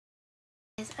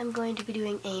I'm going to be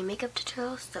doing a makeup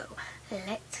tutorial, so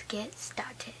let's get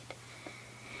started.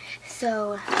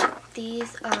 So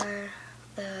these are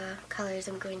the colors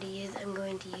I'm going to use. I'm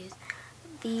going to use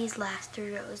these last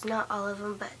 3 rows, not all of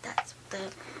them, but that's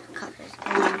the colors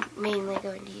I'm mainly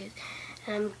going to use.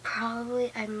 And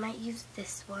I might use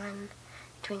this one,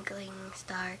 twinkling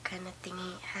star kind of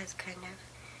thingy. It has kind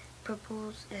of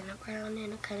purples and a brown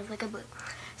and a kind of like a blue.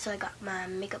 So I got my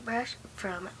makeup brush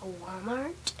from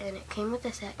Walmart, and it came with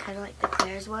a set kind of like the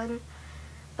Claire's one,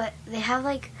 but they have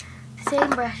like the same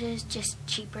brushes, just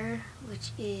cheaper, which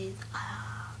is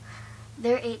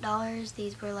they're $8.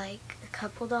 These were like a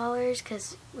couple dollars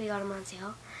because we got them on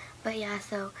sale. But yeah,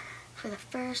 so for the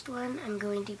first one I'm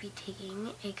going to be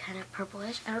taking a kind of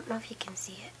purplish, I don't know if you can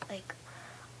see it, like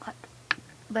what,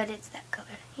 but it's that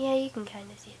color. Yeah, you can kind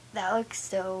of see it. That looks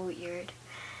so weird.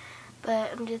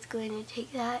 But I'm just going to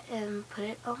take that and put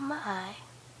it on my eye.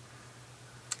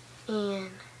 And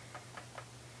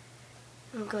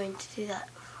I'm going to do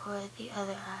that for the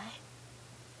other eye.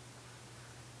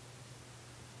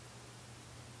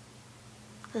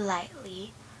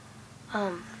 Lightly.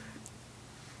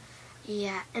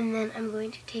 Yeah, and then I'm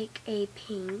going to take a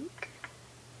pink.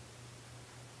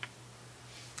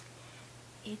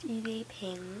 It is a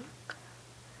pink.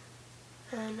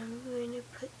 And I'm going to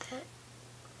put that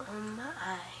on my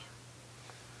eye.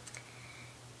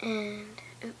 And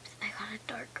oops, I got a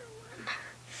darker one.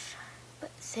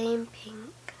 But same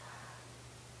pink.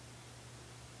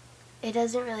 It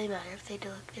doesn't really matter if they do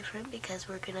look different because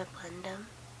we're gonna blend them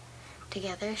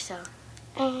together, so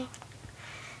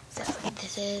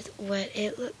this is what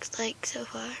it looks like so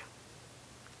far.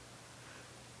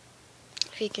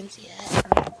 If you can see it.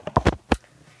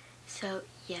 So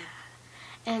yeah.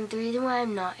 And the reason why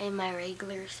I'm not in my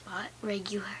regular spot, is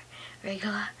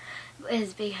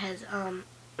because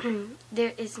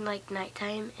there is like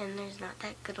nighttime and there's not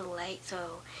that good a light,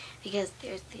 so because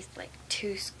there's these like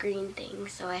 2 screen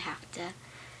things, so I have to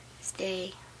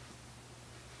stay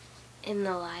in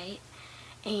the light.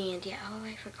 And yeah, oh,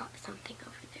 I forgot something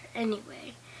over there.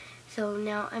 Anyway, so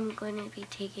now I'm going to be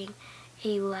taking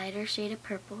a lighter shade of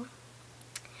purple,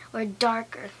 or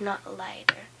darker, not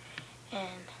lighter,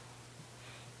 and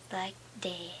like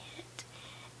that.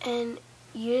 And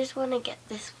you just want to get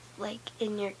this like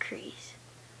in your crease.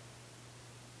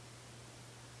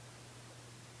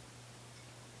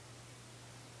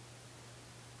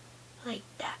 Like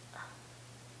that.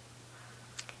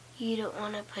 You don't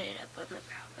want to put it up on the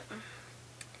brow bone.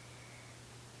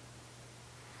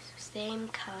 So same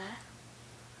color.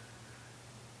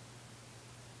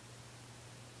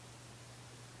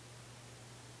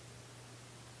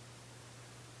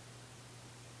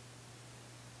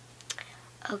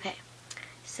 Okay,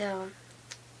 so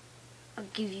I'll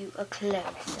give you a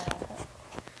close-up.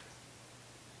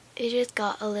 It just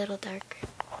got a little darker.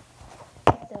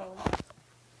 So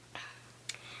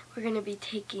we're going to be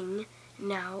taking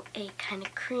now a kind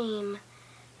of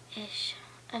cream-ish,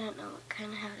 I don't know how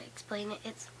to explain it.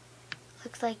 It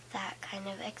looks like that kind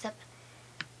of, except,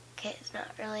 okay, it's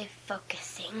not really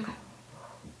focusing.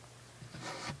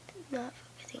 Not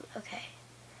focusing, okay.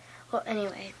 Well,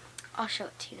 anyway, I'll show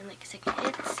it to you in like a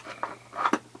second.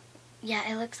 Yeah,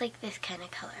 it looks like this kind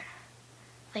of color.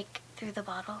 Like, through the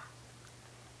bottle.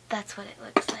 That's what it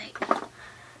looks like.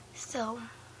 So,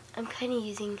 I'm kind of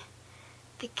using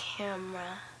the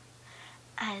camera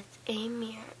as a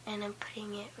mirror, and I'm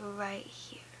putting it right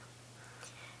here.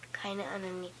 Kind of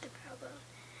underneath the brow bone.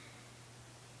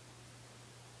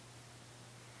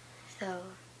 So,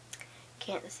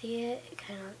 can't see it. It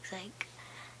kind of looks like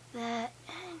that,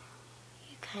 and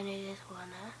you kind of just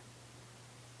want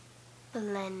to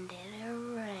blend it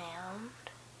around.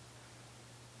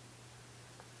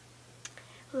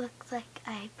 Looks like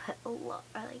I put a lot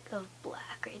of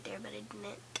black right there, but I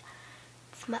didn't.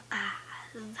 It's my eyes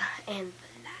and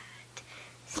blood.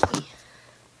 See?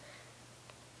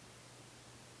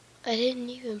 I didn't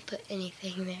even put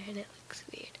anything there, and it looks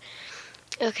weird.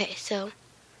 Okay, so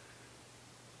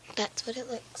that's what it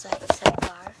looks like so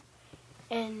far.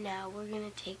 And now we're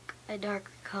going to take a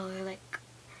darker color, like,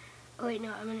 oh wait,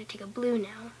 no, I'm going to take a blue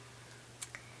now.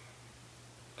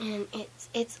 And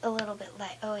it's a little bit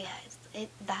light. Oh yeah,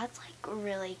 that's like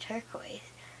really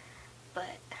turquoise.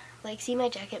 But, like, see my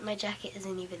jacket? My jacket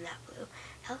isn't even that blue.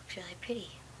 That looks really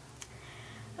pretty.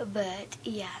 But,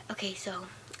 yeah, okay, so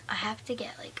I have to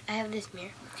get, like, I have this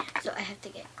mirror, so I have to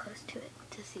get close to it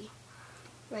to see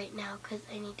right now, because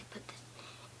I need to put this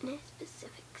in a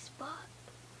specific spot.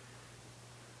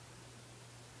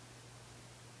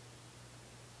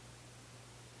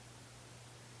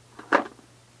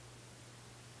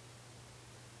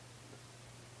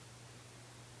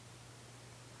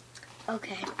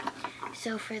 Okay,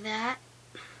 so for that,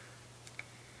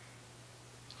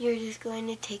 you're just going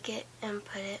to take it and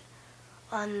put it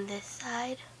on this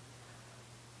side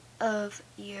of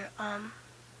your,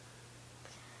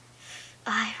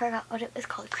 I forgot what it was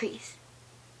called, crease.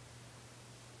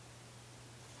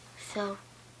 So,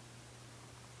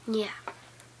 yeah.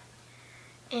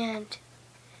 And,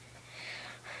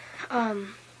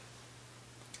 1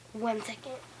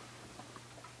 second.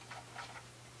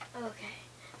 Okay,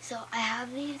 so I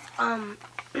have these,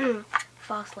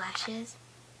 false lashes,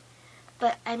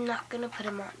 but I'm not gonna put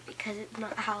them on because it's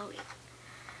not Halloween.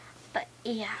 But,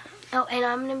 yeah. Oh, and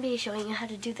I'm gonna be showing you how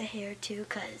to do the hair, too,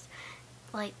 because,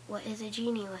 like, what is a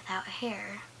genie without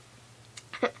hair?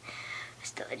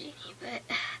 Still a genie, but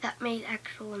that made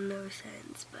actual no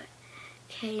sense. But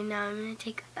okay, now I'm gonna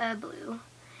take a blue,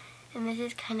 and this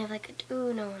is kind of like a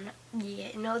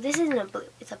no, this isn't a blue,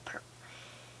 it's a purple,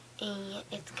 and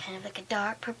it's kind of like a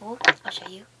dark purple. I'll show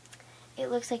you.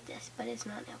 It looks like this, but it's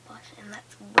not nail polish, and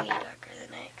that's way darker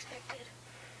than I expected.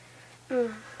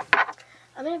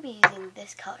 I'm gonna be using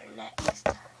this color next.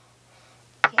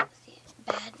 Can't see it.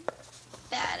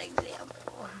 Bad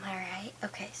example. Am I right?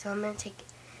 Okay, so I'm gonna take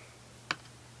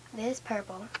this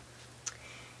purple,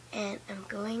 and I'm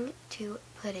going to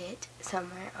put it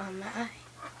somewhere on my eye.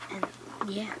 And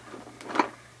yeah.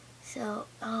 So,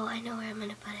 oh, I know where I'm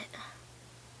gonna put it.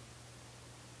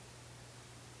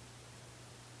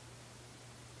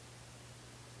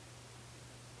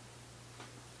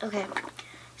 Okay,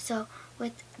 so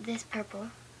with this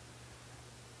purple,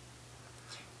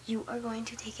 you are going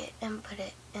to take it and put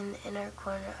it in the inner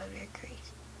corner of your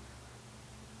crease.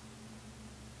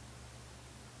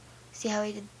 See how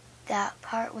we did that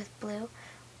part with blue?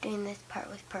 We're doing this part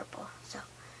with purple. So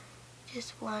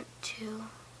just want to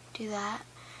do that,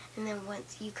 and then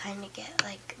once you kind of get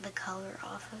like the color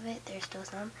off of it, there's still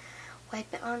some,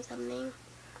 wipe it on something,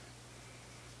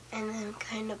 and then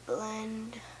kind of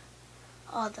blend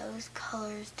all those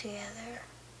colors together.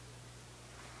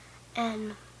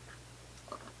 And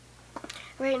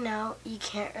right now you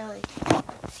can't really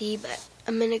see, but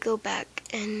I'm gonna go back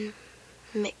and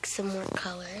mix some more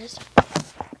colors.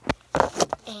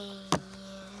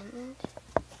 And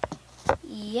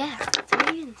yeah, it's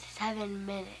already been 7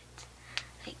 minutes.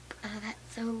 Like, oh,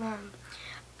 that's so long.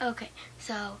 Okay,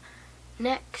 so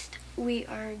next we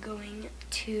are going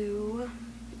to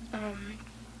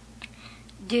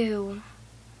do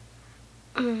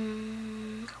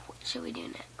what should we do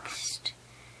next?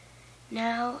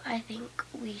 Now I think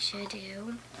we should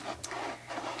do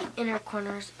the inner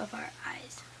corners of our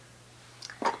eyes.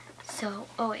 So,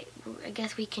 oh wait, I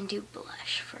guess we can do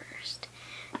blush first.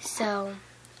 So,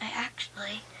 I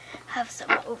actually have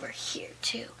some over here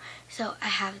too. So, I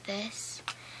have this,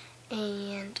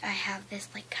 and I have this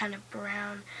like kind of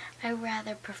brown. I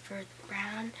rather prefer the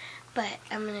brown, but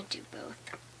I'm going to do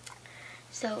both.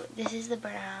 So, this is the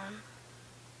brown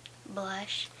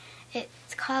blush.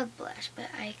 It's called blush, but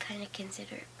I kind of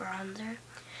consider it bronzer.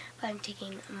 But I'm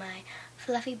taking my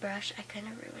fluffy brush. I kind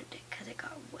of ruined it because it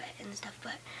got wet and stuff,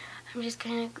 but I'm just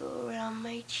going to go around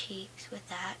my cheeks with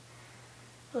that.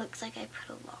 Looks like I put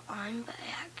a lot on, but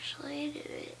I actually did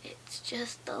it. It's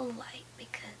just the light,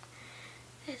 because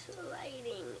this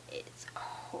lighting is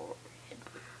horrid.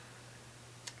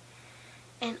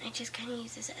 And I just kind of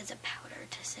use this as a powder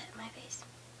to set my face.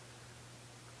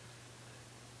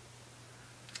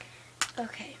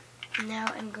 Okay,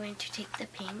 now I'm going to take the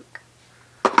pink.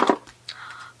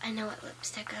 I know what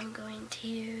lipstick I'm going to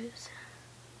use.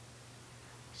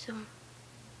 So,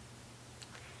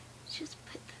 just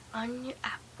put that on your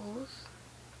apples.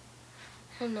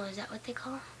 I don't know, is that what they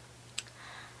call?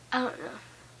 I don't know.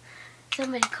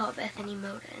 Somebody call Bethany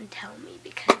Moda and tell me,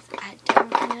 because I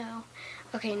don't know.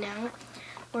 Okay, now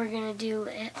we're going to do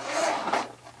lips.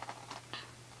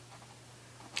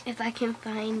 If I can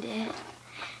find it.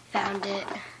 Found it.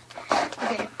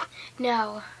 Okay,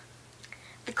 now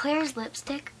the Claire's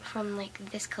lipstick from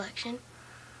like this collection,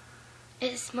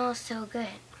 it smells so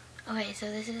good. Okay,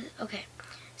 so this is, okay,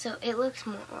 so it looks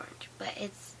more orange, but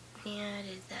it's, yeah, it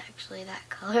is actually that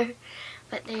color.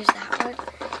 But there's that one,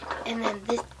 and then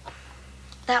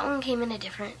that one came in a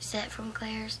different set from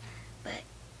Claire's, but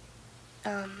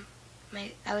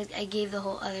I gave the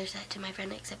whole other set to my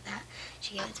friend except that.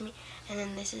 She gave it to me. And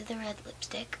then this is the red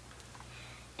lipstick.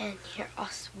 And here, I'll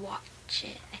swatch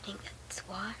it. I think that's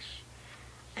swash.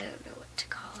 I don't know what to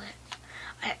call it.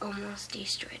 I almost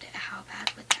destroyed it. How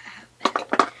bad would that have been?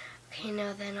 Okay,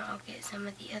 now then I'll get some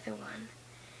of the other one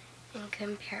and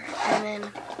compare it. And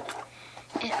then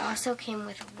it also came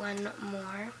with one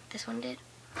more. This one did.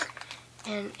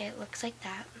 And it looks like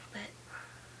that, but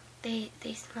they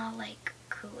smell like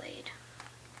Kool-Aid.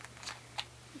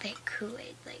 Like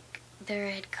Kool-Aid, like the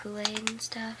red Kool-Aid and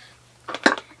stuff.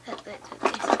 That's what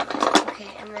they smell like.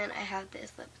 Okay, and then I have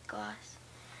this lip gloss,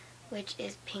 which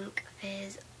is Pink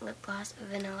Fizz Lip Gloss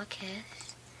Vanilla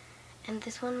Kiss. And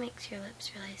this one makes your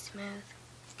lips really smooth.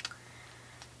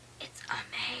 It's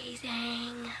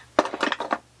amazing.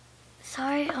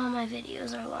 Sorry all my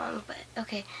videos are long, but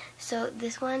okay. So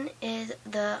this one is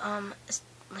the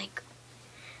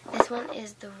this one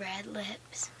is the red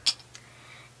lips.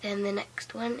 Then the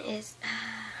next one is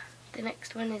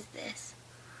this.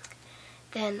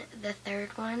 Then the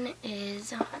third one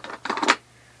is, oh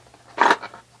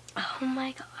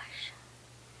my gosh.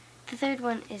 The third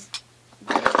one is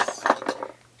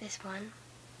this one,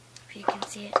 if you can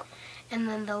see it. And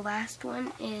then the last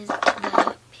one is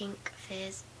the Pink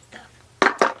Fizz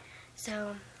stuff.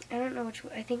 So, I don't know which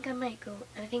one. I think I'm going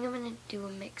to do a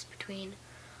mix between,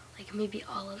 like, maybe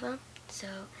all of them. So,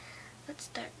 let's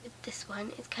start with this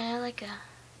one. It's kind of like a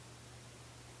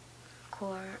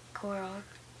coral.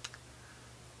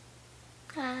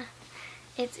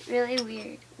 It's really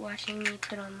weird watching me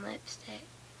put on lipstick.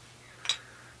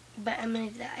 But I'm going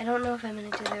to do that. I don't know if I'm going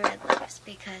to do the red lips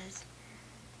because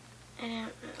I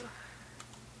don't know.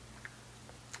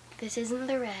 This isn't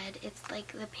the red, it's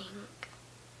like the pink.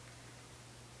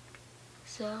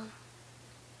 So,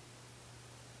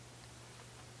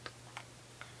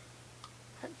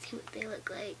 let's see what they look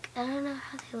like. I don't know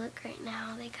how they look right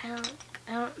now. They kind of look,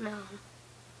 I don't know.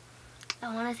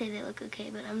 I want to say they look okay,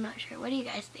 but I'm not sure. What do you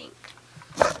guys think?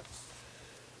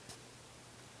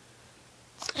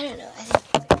 I don't know. I think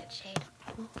it's a good shade.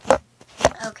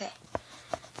 Okay.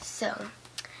 So,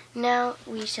 now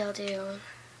we shall do...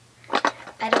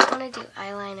 I don't want to do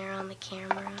eyeliner on the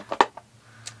camera.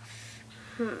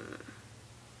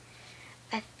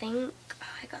 I think...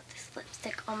 Oh, I got this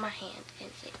lipstick on my hand,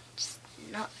 and it's just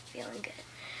not feeling good.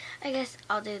 I guess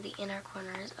I'll do the inner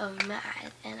corners of my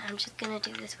eyes, and I'm just going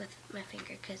to do this with my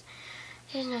finger because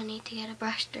there's no need to get a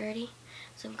brush dirty.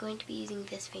 So I'm going to be using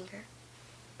this finger.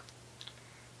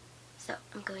 So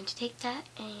I'm going to take that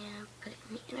and put it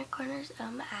in the inner corners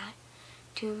of my eye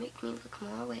to make me look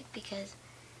more awake because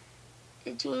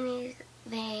the genies,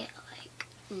 they like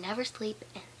never sleep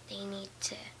and they need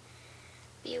to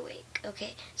be awake.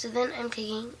 Okay, so then I'm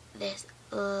taking this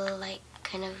like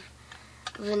kind of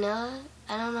vanilla,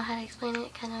 I don't know how to explain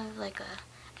it, kind of like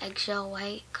a eggshell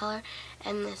white color,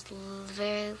 and this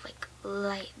very like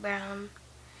light brown,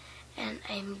 and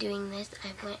I'm doing this.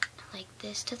 I went like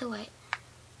this to the white.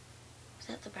 Is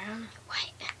that the brown or the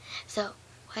white? So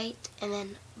white and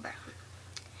then brown,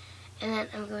 and then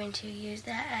I'm going to use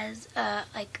that as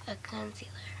like a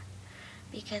concealer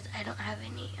because I don't have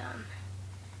any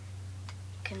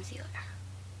concealer.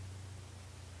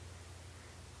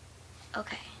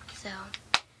 Okay, so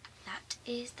that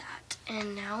is that,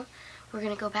 and now we're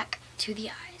gonna go back to the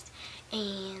eyes,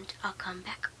 and I'll come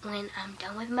back when I'm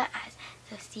done with my eyes.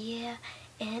 So see ya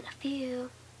in a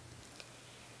few.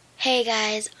 Hey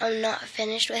guys, I'm not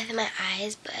finished with my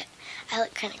eyes, but I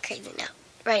look kind of crazy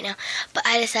right now. But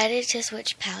I decided to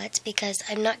switch palettes because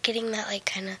I'm not getting that like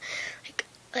kind of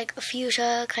like a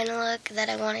fuchsia kind of look that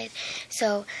I wanted.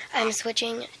 So I'm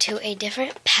switching to a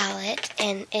different palette,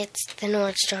 and it's the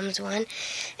Nordstrom's one,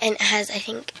 and it has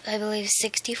I believe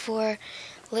 64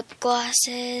 lip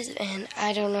glosses and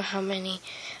I don't know how many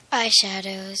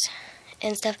eyeshadows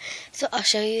and stuff. So I'll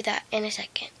show you that in a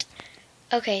second.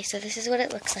 Okay, so this is what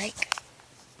it looks like.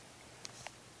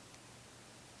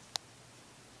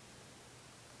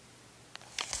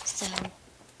 So,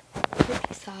 hope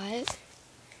you saw it.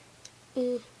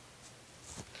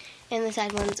 And the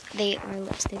side ones, they are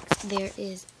lipsticks. There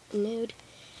is nude,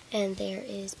 and there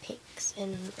is pinks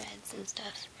and reds and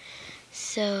stuff.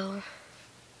 So,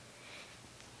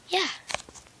 yeah.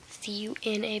 See you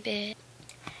in a bit.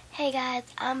 Hey guys,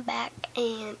 I'm back,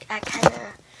 and I kind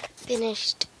of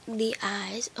finished the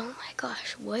eyes. Oh my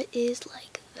gosh, what is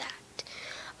like that?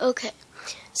 Okay,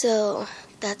 so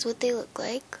that's what they look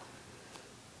like.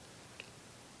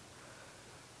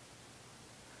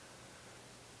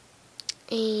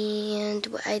 And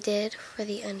what I did for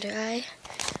the under eye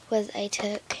was I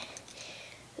took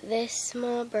this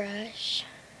small brush.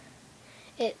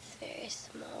 It's very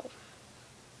small.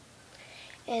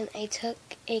 And I took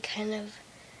a kind of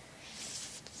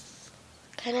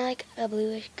like a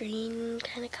bluish green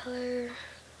kind of color.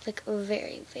 Like a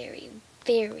very, very,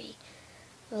 very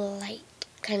light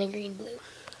kind of green blue.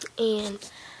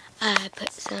 And I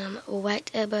put some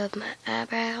white above my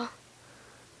eyebrow.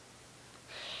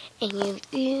 And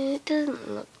it doesn't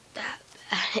look that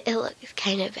bad. It looks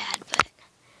kind of bad, but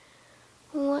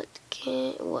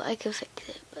I can fix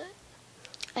it. But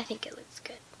I think it looks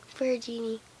good. For a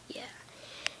genie, yeah.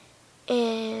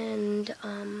 And,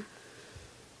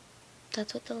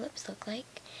 that's what the lips look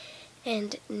like.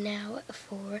 And now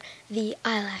for the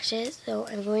eyelashes. So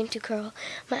I'm going to curl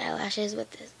my eyelashes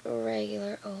with this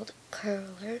regular old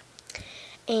curler.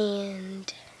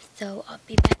 And so I'll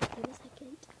be back in a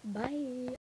second. Bye.